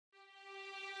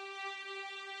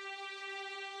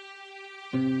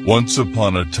Once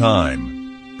upon a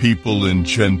time, people in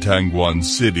Chentangwan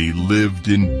City lived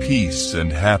in peace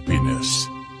and happiness.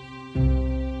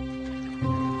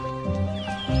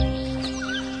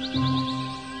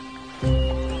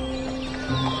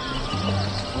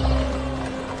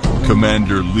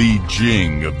 Commander Li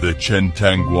Jing of the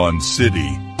Chentangwan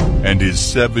City and his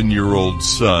 7-year-old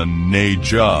son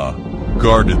Nezha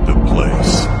guarded the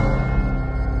place.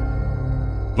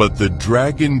 But the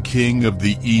Dragon King of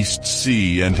the East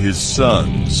Sea and his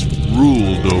sons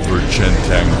ruled over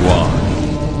Chentangwan.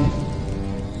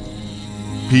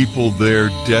 People there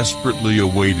desperately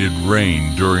awaited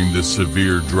rain during the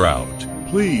severe drought.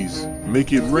 Please,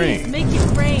 make it rain. Make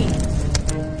it rain.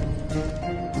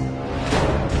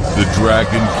 The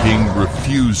Dragon King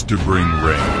refused to bring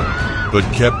rain, but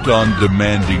kept on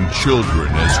demanding children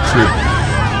as tribute.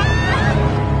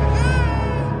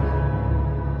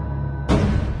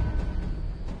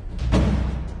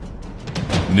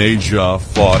 Nezha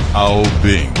fought Ao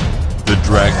Bing, the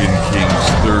Dragon King's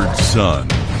third son,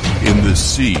 in the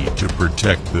sea to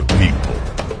protect the people.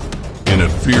 In a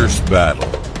fierce battle,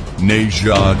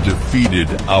 Nezha defeated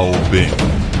Ao Bing,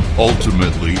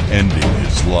 ultimately ending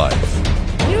his life.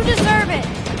 You deserve it!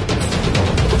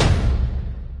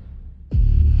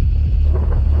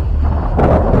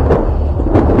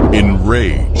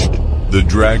 Enraged, the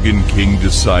Dragon King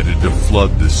decided to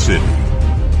flood the city.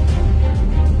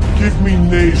 Give me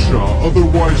Nezha,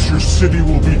 otherwise your city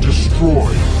will be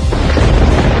destroyed.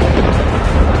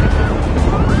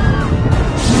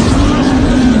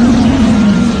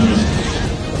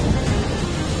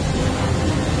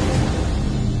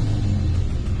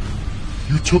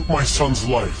 You took my son's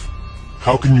life.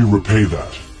 How can you repay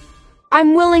that?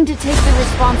 I'm willing to take the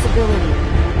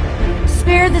responsibility.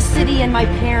 Spare the city and my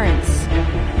parents.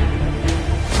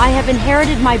 I have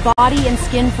inherited my body and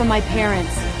skin from my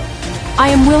parents. I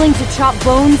am willing to chop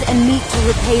bones and meat to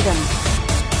repay them.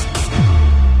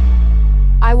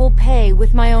 I will pay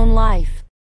with my own life.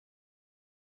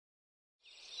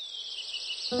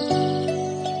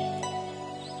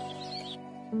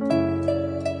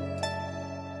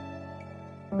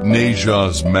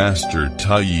 Nezha's master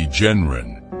Taiyi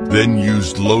Genren then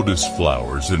used lotus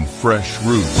flowers and fresh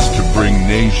roots to bring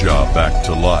Nezha back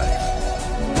to life.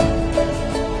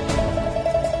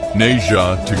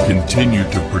 Nezha to continue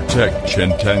to protect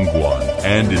Chentangwan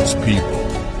and its people.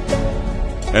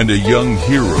 And a young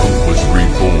hero was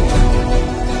reborn.